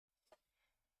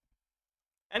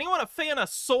Anyone a fan of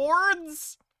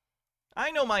swords?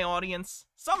 I know my audience.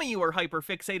 Some of you are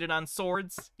hyper-fixated on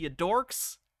swords, you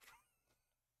dorks.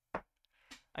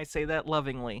 I say that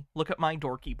lovingly. Look at my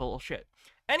dorky bullshit.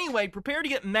 Anyway, prepare to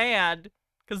get mad,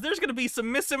 because there's going to be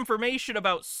some misinformation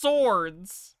about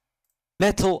swords.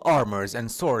 Metal armors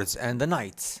and swords and the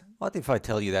knights. What if I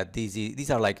tell you that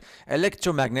these are like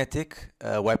electromagnetic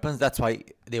weapons? That's why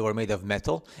they were made of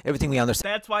metal. Everything we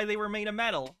understand. That's why they were made of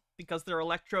metal, because they're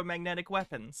electromagnetic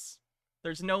weapons.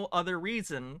 There's no other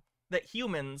reason that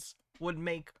humans would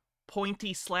make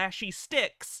pointy, slashy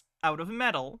sticks out of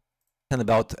metal. And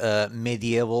about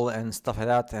medieval and stuff like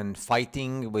that, and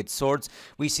fighting with swords,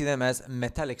 we see them as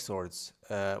metallic swords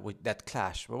with that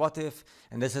clash. But what if,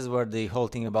 and this is where the whole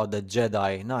thing about the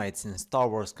Jedi Knights in Star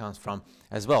Wars comes from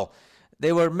as well.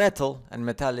 They were metal and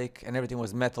metallic, and everything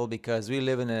was metal because we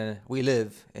live in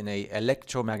a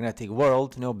electromagnetic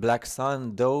world. You know, black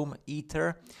sun, dome,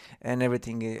 ether, and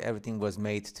everything was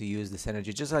made to use this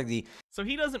energy, just like the. So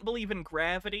he doesn't believe in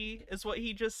gravity, is what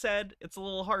he just said. It's a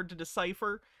little hard to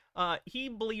decipher. He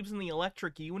believes in the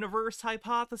electric universe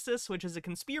hypothesis, which is a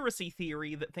conspiracy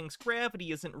theory that thinks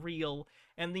gravity isn't real,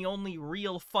 and the only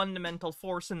real fundamental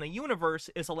force in the universe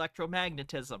is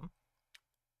electromagnetism.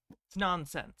 It's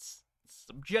nonsense. It's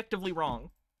objectively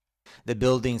wrong. The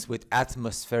buildings with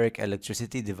atmospheric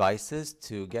electricity devices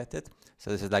to get it. So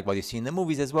this is like what you see in the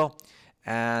movies as well.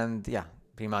 And yeah,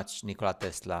 pretty much Nikola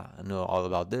Tesla knew all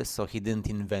about this, so he didn't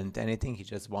invent anything. He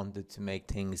just wanted to make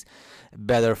things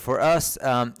better for us.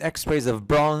 X-rays of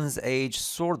Bronze Age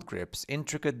sword grips.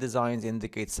 Intricate designs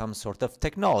indicate some sort of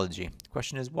technology.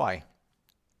 Question is why?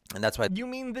 And that's why. You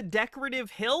mean the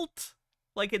decorative hilt?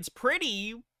 Like, it's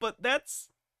pretty, but that's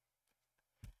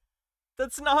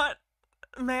not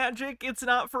magic. It's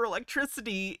not for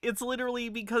electricity. It's literally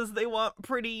because they want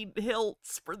pretty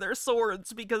hilts for their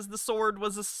swords, because the sword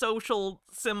was a social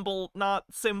symbol, not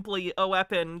simply a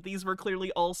weapon. These were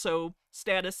clearly also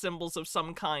status symbols of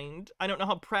some kind. I don't know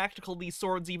how practical these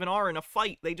swords even are in a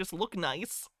fight. They just look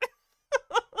nice.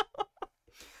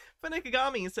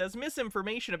 Funikigami says,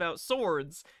 misinformation about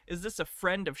swords. Is this a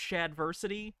friend of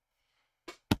Shadversity?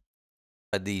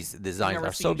 These designs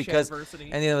are so, because at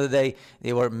the end of the day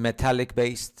they were metallic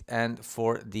based and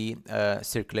for the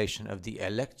circulation of the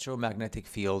electromagnetic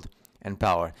field and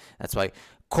power. That's why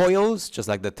coils, just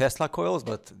like the Tesla coils,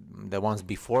 but the ones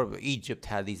before, Egypt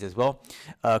had these as well.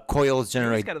 Coils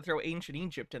generate. You just gotta throw ancient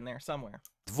Egypt in there somewhere.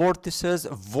 Vortices.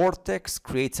 Vortex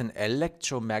creates an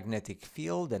electromagnetic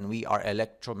field, and we are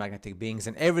electromagnetic beings,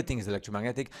 and everything is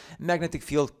electromagnetic. Magnetic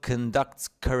field conducts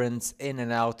currents in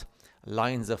and out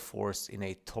lines of force in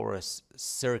a torus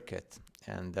circuit.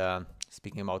 And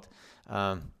speaking about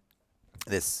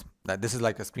this is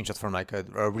like a screenshot from like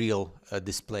a real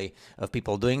display of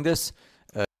people doing this.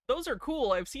 Those are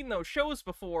cool. I've seen those shows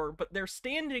before, but they're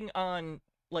standing on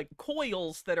like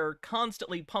coils that are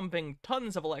constantly pumping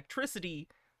tons of electricity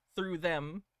through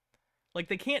them. Like,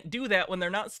 they can't do that when they're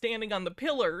not standing on the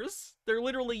pillars. They're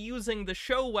literally using the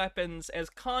show weapons as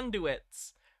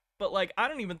conduits. But, like, I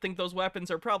don't even think those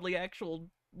weapons are probably actual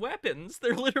weapons.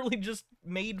 They're literally just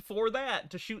made for that,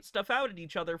 to shoot stuff out at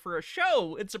each other for a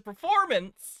show. It's a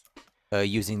performance.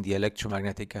 Using the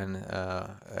electromagnetic and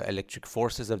electric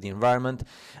forces of the environment.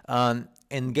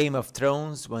 In Game of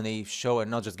Thrones, when they show,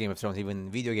 and not just Game of Thrones, even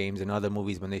video games and other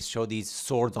movies, when they show these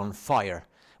swords on fire,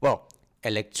 well,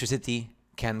 electricity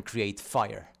can create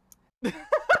fire.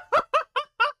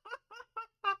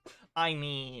 I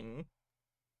mean,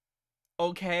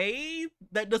 okay,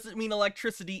 that doesn't mean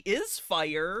electricity is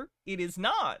fire. It is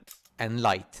not. And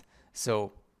light.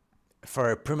 So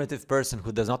for a primitive person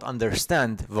who does not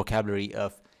understand vocabulary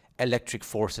of electric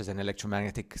forces and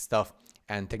electromagnetic stuff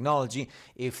and technology,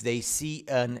 if they see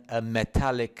a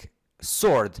metallic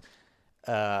sword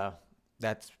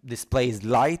that displays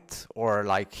light or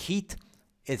like heat,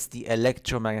 it's the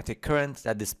electromagnetic current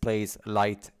that displays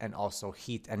light and also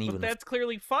heat, and even. But that's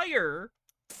clearly fire.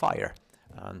 Fire.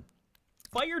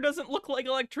 Fire doesn't look like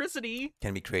electricity.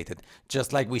 Can be created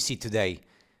just like we see today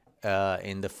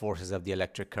in the forces of the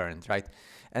electric current, right?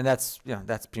 And that's, you know,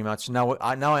 that's pretty much now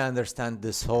I understand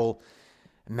this whole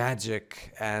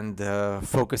magic and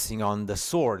focusing on the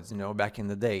swords, you know, back in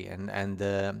the day, and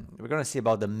we're gonna see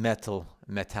about the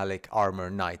metallic armor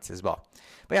knights as well.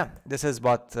 But yeah, this is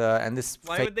what and this.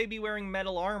 Why would they be wearing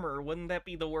metal armor? Wouldn't that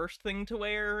be the worst thing to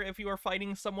wear if you are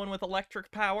fighting someone with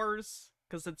electric powers?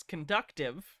 Because it's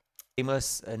conductive.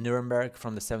 Famous Nuremberg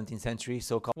from the 17th century,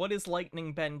 so-called. What is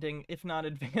lightning bending if not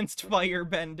advanced fire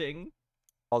bending?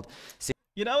 Called.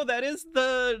 You know, that is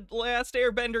the Last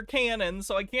Airbender canon,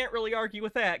 so I can't really argue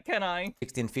with that, can I?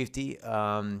 1650,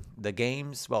 the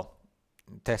games, well,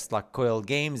 Tesla coil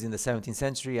games in the 17th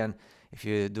century, and if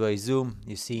you do a zoom,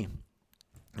 you see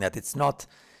that it's not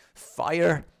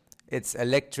fire, it's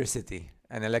electricity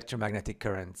and electromagnetic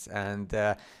currents. And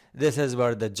this is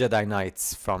where the Jedi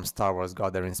Knights from Star Wars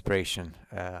got their inspiration.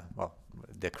 Well,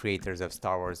 the creators of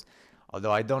Star Wars.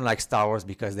 Although I don't like Star Wars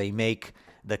because they make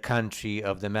the country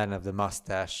of the man of the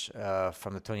mustache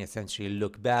from the 20th century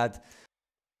look bad.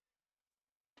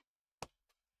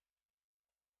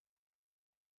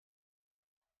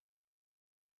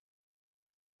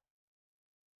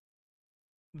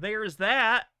 There's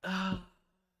that.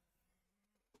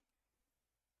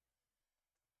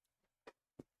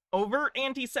 Overt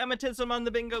anti-Semitism on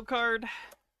the bingo card.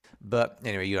 But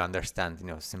anyway, you understand,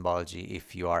 symbology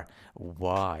if you are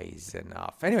wise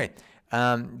enough. Anyway,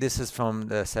 this is from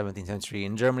the 17th century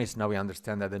in Germany. So now we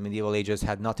understand that the medieval ages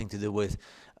had nothing to do with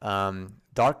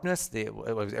darkness.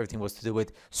 Everything was to do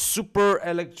with super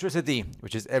electricity,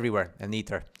 which is everywhere and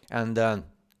ether. And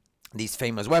these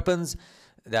famous weapons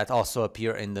that also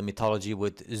appear in the mythology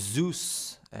with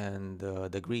Zeus and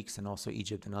the Greeks and also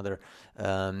Egypt and other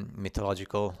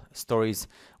mythological stories.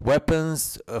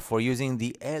 Weapons for using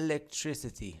the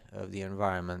electricity of the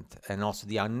environment, and also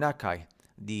the Anunnaki,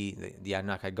 the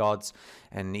Anunnaki gods,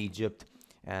 and Egypt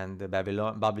and the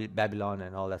Babylon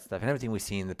and all that stuff. And everything we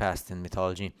see in the past in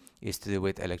mythology is to do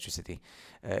with electricity.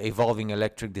 Evolving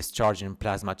electric discharge in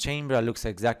plasma chamber looks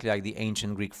exactly like the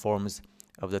ancient Greek forms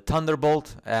of the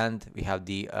thunderbolt, and we have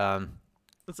the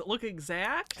does it look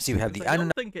exact? See, we have the I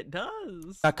don't think it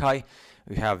does. Anunnaki.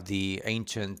 We have the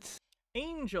ancient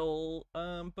Angel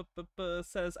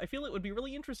says, I feel it would be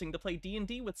really interesting to play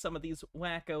D&D with some of these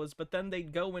wackos, but then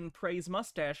they'd go and praise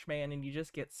Mustache Man and you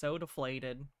just get so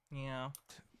deflated. Yeah.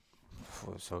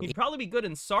 So He'd probably be good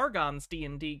in Sargon's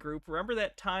D&D group. Remember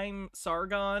that time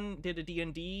Sargon did a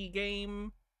D&D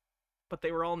game, but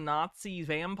they were all Nazi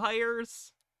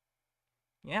vampires?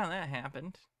 Yeah, that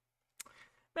happened.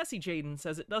 Messy Jaden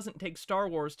says, it doesn't take Star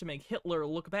Wars to make Hitler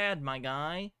look bad, my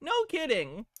guy. No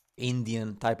kidding!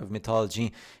 Indian type of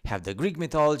mythology. We have the Greek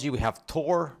mythology. We have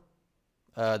Thor,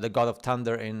 the god of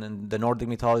thunder in the Nordic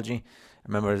mythology.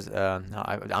 Remember,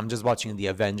 I'm just watching the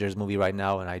Avengers movie right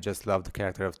now, and I just love the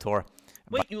character of Thor.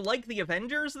 Wait, you like the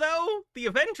Avengers, though? The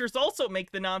Avengers also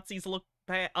make the Nazis look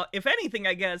bad. If anything,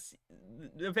 I guess,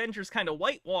 the Avengers kind of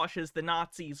whitewashes the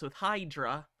Nazis with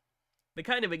Hydra. They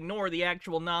kind of ignore the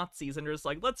actual Nazis and are just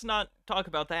like, let's not talk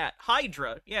about that.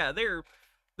 Hydra, yeah, they're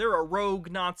a rogue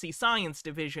Nazi science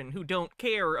division who don't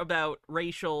care about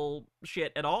racial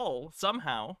shit at all,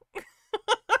 somehow.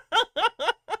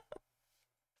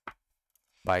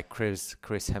 By Chris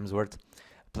Hemsworth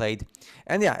played.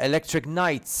 And yeah, Electric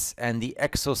Knights and the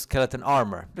exoskeleton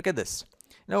armor. Look at this.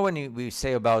 You know, when we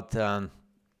say about the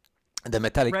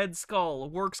metallic... Red Skull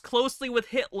works closely with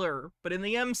Hitler, but in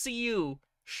the MCU...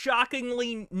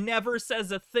 shockingly never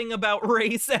says a thing about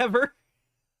race ever.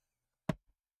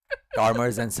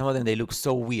 Armors, and some of them, they look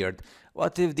so weird.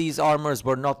 What if these armors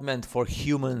were not meant for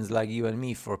humans like you and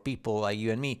me, for people like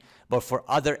you and me, but for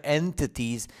other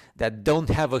entities that don't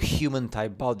have a human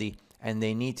type body, and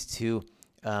they need to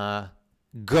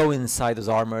go inside those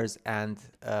armors and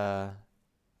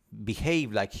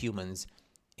behave like humans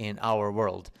in our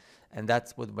world? And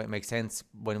that's what makes sense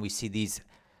when we see these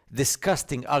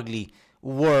disgusting, ugly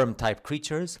worm type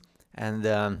creatures. And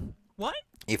what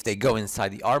if they go inside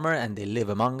the armor and they live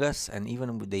among us, and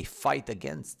even they fight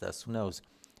against us, who knows?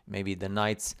 Maybe the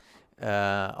knights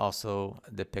also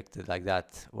depicted like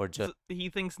that, or just... He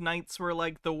thinks knights were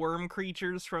like the worm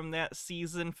creatures from that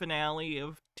season finale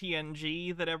of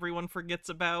TNG that everyone forgets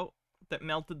about, that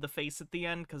melted the face at the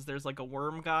end because there's like a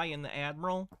worm guy in the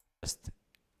Admiral. Just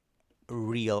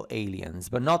real aliens,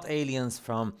 but not aliens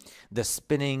from the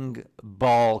spinning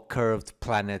ball curved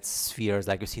planets, spheres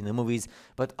like you see in the movies,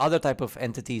 but other type of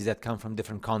entities that come from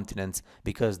different continents,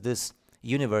 because this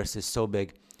universe is so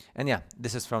big. And yeah,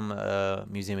 this is from a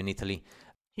museum in Italy.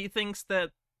 He thinks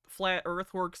that flat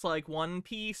Earth works like One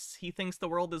Piece. He thinks the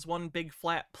world is one big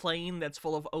flat plane that's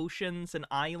full of oceans and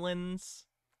islands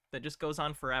that just goes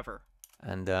on forever.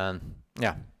 And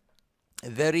yeah,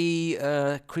 very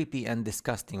creepy and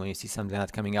disgusting when you see something like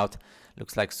that coming out.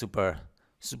 Looks like super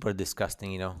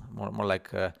disgusting, you know, more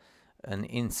like an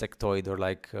insectoid or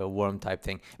like a worm type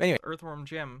thing. Anyway, Earthworm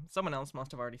Jim. Someone else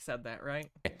must have already said that, right?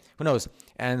 Who knows?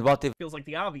 And what if... Feels like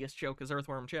the obvious joke is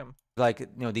Earthworm Jim. Like, you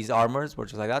know, these armors were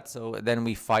just like that, so then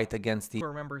we fight against the... Who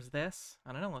remembers this?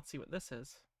 I don't know, let's see what this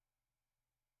is.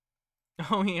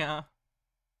 Oh, yeah.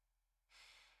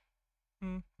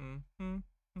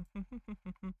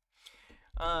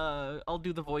 I'll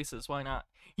do the voices, why not?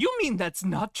 You mean that's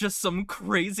not just some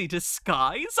crazy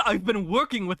disguise? I've been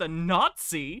working with a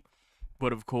Nazi!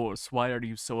 But of course, why are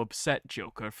you so upset,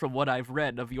 Joker? From what I've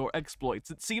read of your exploits,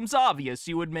 it seems obvious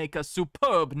you would make a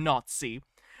superb Nazi.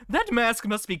 That mask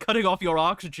must be cutting off your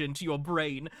oxygen to your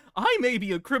brain. I may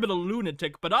be a criminal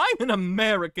lunatic, but I'm an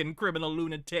American criminal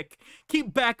lunatic.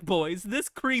 Keep back, boys. This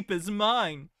creep is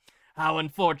mine. How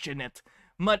unfortunate.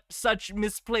 Such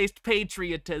misplaced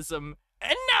patriotism.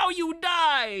 And now you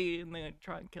die! And they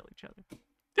try and kill each other.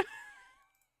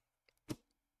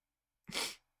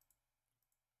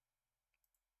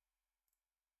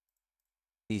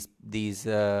 These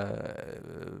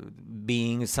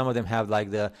beings, some of them have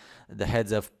like the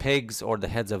heads of pigs or the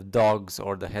heads of dogs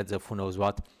or the heads of who knows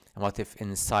what. And what if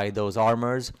inside those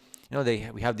armors, you know,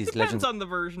 we have these Depends legends. on the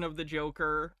version of the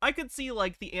Joker. I could see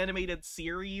like the animated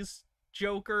series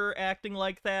Joker acting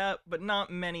like that, but not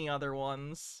many other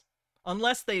ones.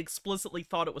 Unless they explicitly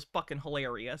thought it was fucking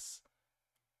hilarious.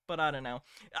 But I don't know.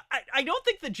 I don't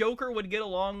think the Joker would get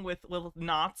along with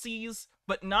Nazis,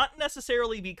 but not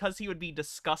necessarily because he would be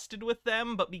disgusted with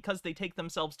them, but because they take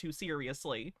themselves too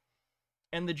seriously.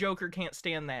 And the Joker can't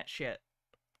stand that shit.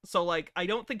 So, like, I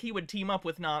don't think he would team up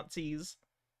with Nazis,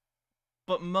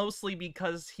 but mostly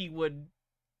because he would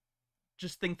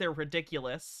just think they're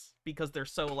ridiculous, because they're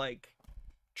so, like,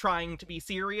 trying to be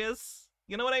serious.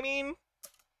 You know what I mean?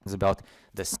 About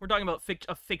this. We're talking about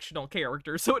a fictional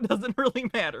character, so it doesn't really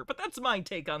matter. But that's my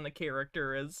take on the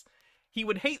character, is he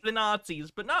would hate the Nazis,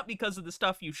 but not because of the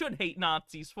stuff you should hate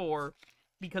Nazis for,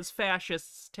 because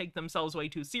fascists take themselves way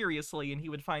too seriously, and he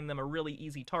would find them a really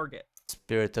easy target.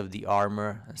 Spirit of the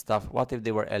armor and stuff. What if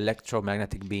they were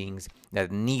electromagnetic beings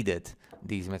that needed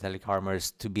these metallic armors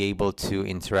to be able to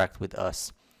interact with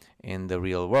us in the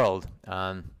real world?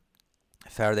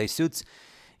 Faraday suits,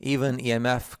 even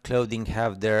EMF clothing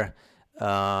have their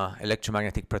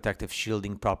electromagnetic protective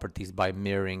shielding properties by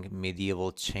mirroring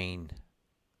medieval chainmail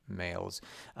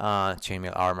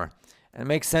armor. And it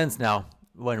makes sense now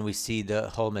when we see the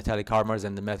whole metallic armors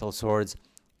and the metal swords,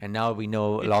 and now we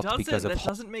know a lot because of... That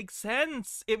doesn't make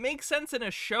sense. It makes sense in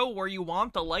a show where you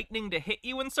want the lightning to hit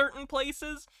you in certain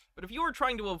places, but if you were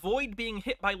trying to avoid being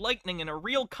hit by lightning in a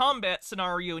real combat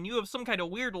scenario and you have some kind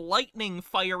of weird lightning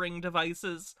firing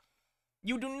devices,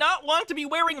 you do not want to be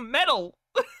wearing metal.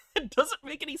 It doesn't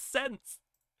make any sense.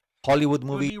 Hollywood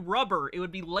movie. It would be rubber. It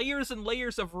would be layers and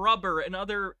layers of rubber and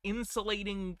other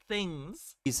insulating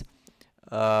things.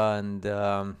 And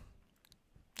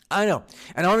I know.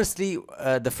 And honestly,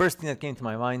 the first thing that came to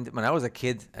my mind when I was a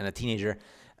kid and a teenager,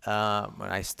 when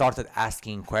I started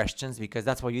asking questions, because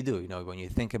that's what you do, you know, when you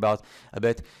think about a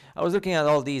bit. I was looking at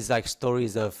all these like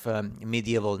stories of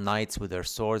medieval knights with their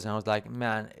swords, and I was like,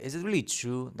 man, is it really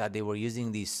true that they were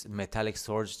using these metallic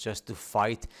swords just to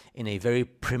fight in a very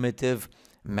primitive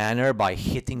manner by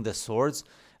hitting the swords?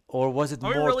 Or was it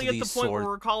more really to at these the point swords?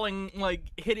 where we're calling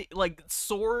like hitting like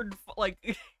sword like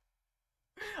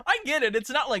I get it, it's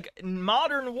not like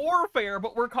modern warfare,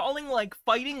 but we're calling like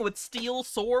fighting with steel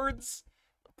swords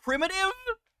primitive?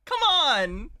 Come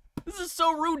on! This is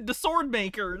so rude to sword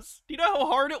makers. Do you know how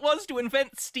hard it was to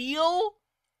invent steel?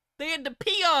 They had to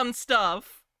pee on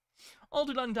stuff.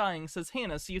 Altered Undying says,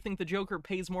 Hannah, so you think the Joker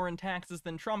pays more in taxes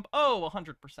than Trump? Oh,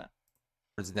 100%.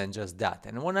 Than just that.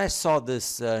 And when I saw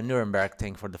this Nuremberg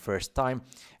thing for the first time,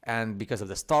 and because of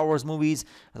the Star Wars movies,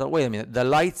 I thought, wait a minute, the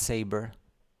lightsaber,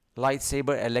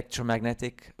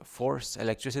 electromagnetic force,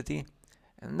 electricity,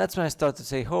 and that's when I started to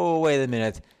say, oh, wait a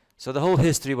minute. So the whole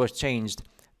history was changed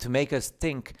to make us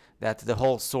think that the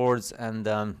whole swords and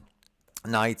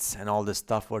knights and all this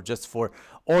stuff were just for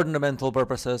ornamental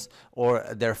purposes, or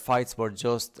their fights were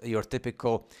just your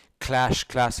typical clash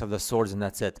of the swords, and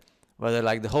that's it. Whether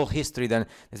like the whole history, then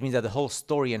this means that the whole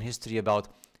story and history about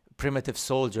primitive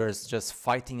soldiers just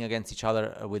fighting against each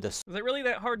other with a... Is it really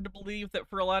that hard to believe that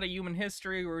for a lot of human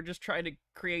history, we're just trying to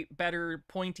create better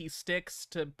pointy sticks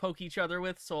to poke each other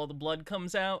with so all the blood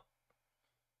comes out?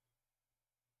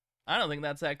 I don't think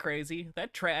that's that crazy.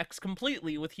 That tracks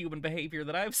completely with human behavior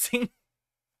that I've seen.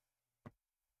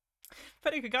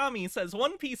 Fede Kagami says,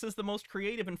 One Piece is the most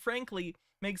creative and frankly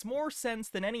makes more sense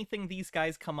than anything these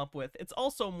guys come up with. It's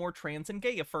also more trans and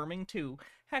gay affirming too.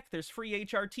 Heck, there's free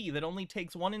HRT that only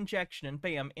takes one injection and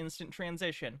bam, instant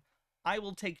transition. I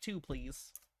will take 2,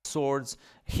 please. Swords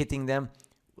hitting them,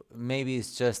 maybe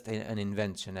it's just an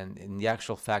invention, and in the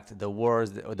actual fact, the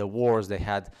wars they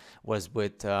had was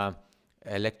with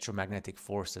electromagnetic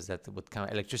forces that would come,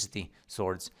 electricity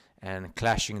swords, and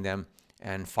clashing them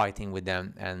and fighting with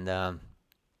them,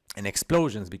 and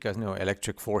explosions, because you know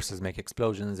electric forces make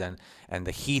explosions, and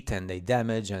the heat, and they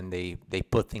damage, and they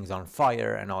put things on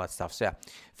fire and all that stuff. So yeah,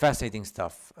 fascinating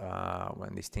stuff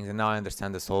when these things. And now I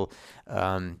understand this whole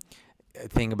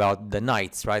thing about the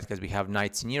knights, right? Because we have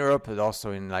knights in Europe, but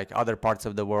also in like other parts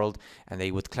of the world, and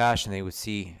they would clash, and they would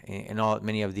see in all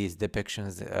many of these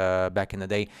depictions back in the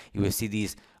day, you would see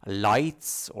these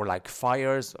lights or like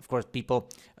fires. Of course, people,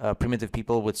 primitive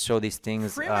people, would show these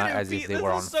things as if they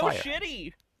were on fire. This is so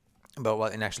shitty. But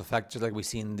well, in actual fact, just like we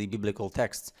see in the biblical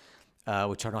texts,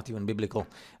 which are not even biblical,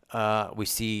 we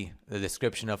see the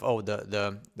description of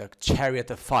the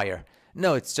chariot of fire.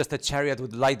 No, it's just a chariot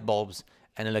with light bulbs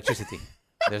and electricity.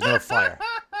 There's no fire.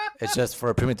 It's just for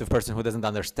a primitive person who doesn't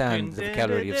understand the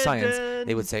vocabulary of science,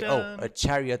 they would say, oh, a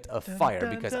chariot of fire,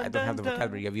 because I don't have the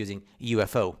vocabulary of using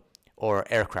UFO or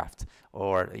aircraft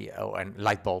or and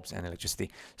light bulbs and electricity.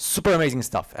 Super amazing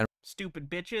stuff. And stupid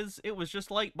bitches, it was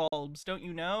just light bulbs, don't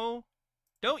you know?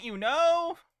 Don't you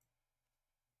know?